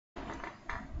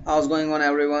How's going on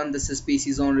everyone? This is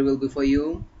PC Zone Reveal before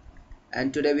you,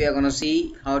 and today we are gonna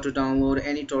see how to download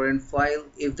any torrent file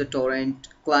if the torrent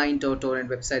client or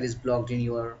torrent website is blocked in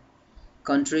your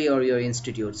country or your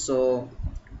institute. So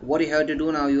what you have to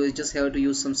do now, you just have to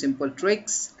use some simple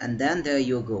tricks, and then there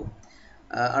you go.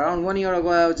 Around 1 year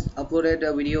ago I uploaded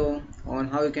a video on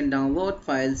how you can download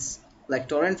files like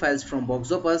torrent files from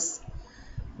Boxopus,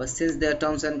 but since their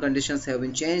terms and conditions have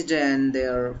been changed and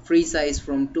their free size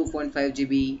from 2.5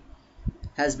 GB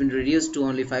has been reduced to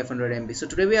only 500 MB. So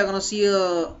today we are going to see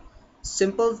a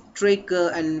simple trick,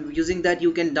 and using that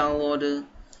you can download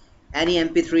any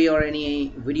MP3 or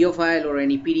any video file or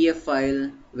any PDF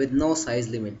file with no size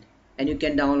limit, and you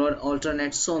can download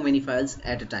alternate so many files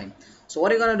at a time. So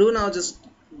what you're going to do now, just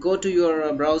go to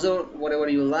your browser, whatever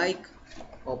you like,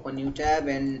 open new tab,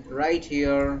 and right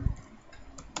here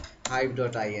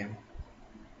hive.im.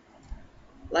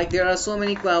 Like there are so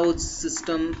many cloud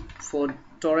system for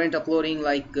torrent uploading,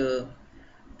 like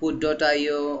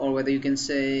put.io, or whether you can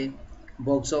say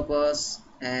Boxopus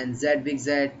and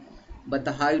ZBigZ, but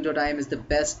the hive.im is the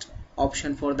best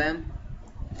option for them.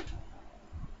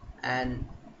 And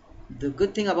the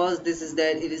good thing about this is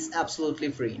that it is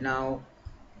absolutely free. Now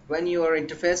when your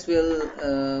interface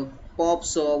will pop,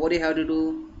 so what you have to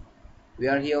do, we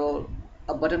are here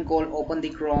a button called open the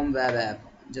Chrome web app.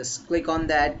 Just click on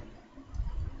that.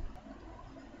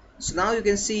 So now you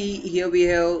can see here we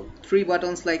have three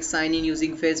buttons like sign in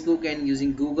using Facebook and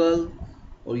using Google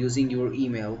or using your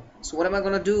email. So what am I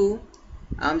gonna do?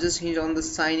 I'm just hit on the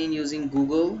sign in using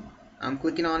Google. I'm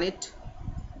clicking on it.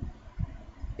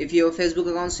 If you have Facebook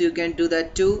accounts, you can do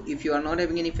that too. If you are not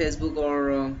having any Facebook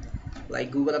or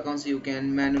like Google accounts, you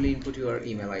can manually input your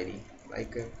email ID.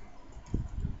 Like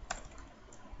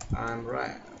I'm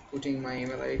putting my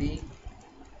email ID.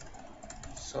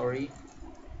 Sorry.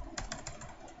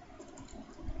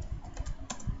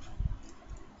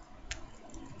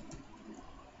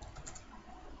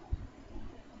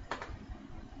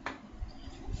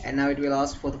 And now it will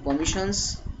ask for the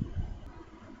permissions,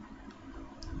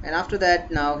 and after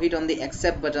that now hit on the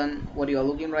accept button, what you are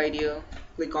looking right here.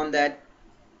 Click on that,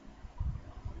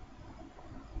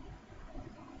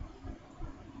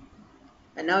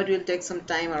 and now it will take some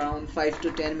time, around 5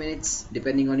 to 10 minutes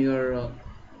depending on your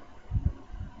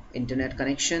internet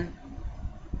connection.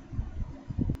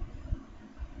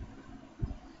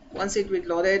 Once it will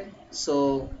loaded,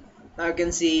 so now you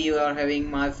can see you are having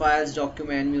my files,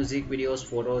 document, music, videos,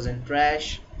 photos, and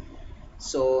trash.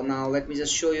 So now let me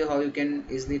just show you how you can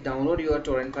easily download your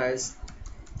torrent files.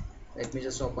 Let me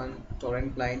just open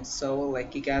torrent client server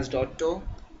like kickass.to.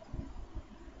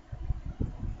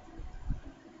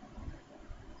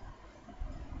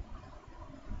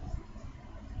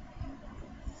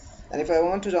 And if I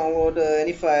want to download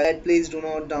any file, please do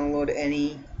not download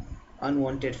any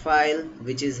unwanted file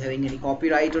which is having any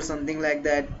copyright or something like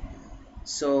that.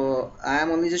 So I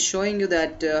am only just showing you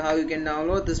that how you can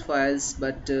download these files,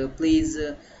 but please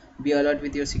be alert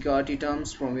with your security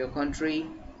terms from your country.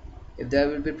 If there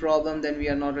will be problem, then we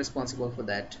are not responsible for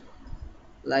that.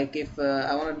 Like if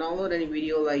I want to download any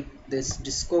video like this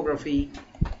discography,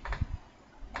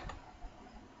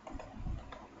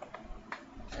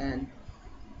 and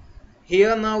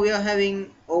here now we are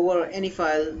having over any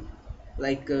file,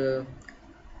 like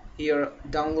here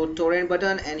download torrent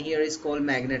button, and here is called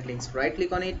magnet links. Right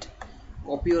click on it,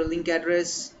 copy your link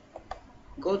address,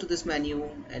 go to this menu,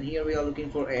 and here we are looking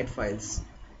for add files.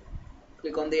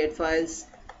 Click on the add files,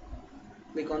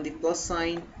 click on the plus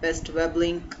sign, paste web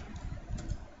link,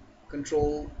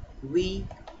 control V,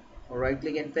 or right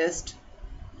click and paste,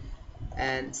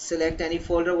 and select any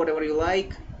folder whatever you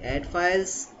like, add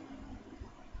files,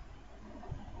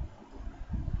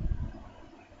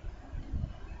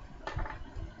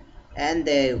 and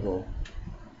there you go.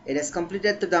 It has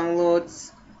completed the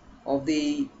downloads of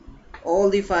all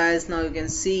the files. Now you can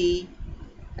see,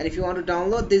 and if you want to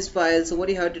download these files, so what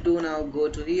you have to do now, go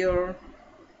to here,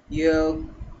 you have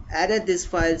added these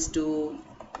files to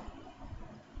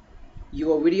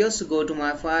your videos, so go to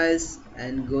my files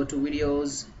and go to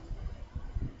videos,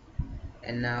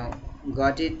 and now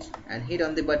got it, and hit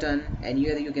on the button, and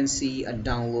here you can see a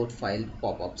download file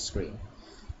pop-up screen.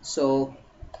 So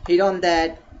hit on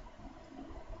that,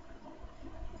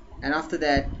 and after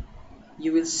that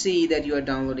you will see that your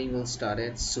downloading will start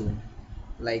it soon,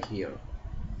 like here.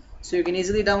 So you can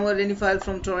easily download any file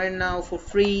from torrent now for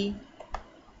free.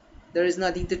 There is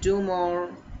nothing to do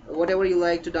more. Whatever you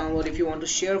like to download, if you want to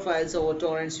share files over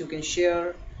torrents, you can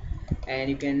share, and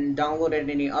you can download at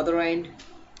any other end.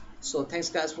 So thanks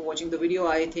guys for watching the video.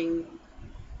 I think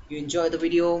you enjoyed the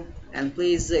video, and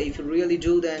please if you really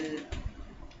do, then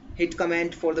hit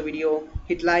comment for the video,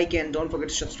 hit like, and don't forget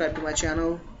to subscribe to my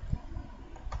channel.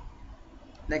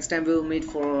 Next time we'll meet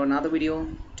for another video.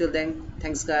 Till then,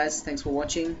 thanks guys, thanks for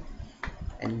watching,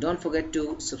 and don't forget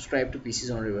to subscribe to PC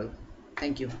Zone Rebel.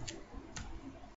 Thank you.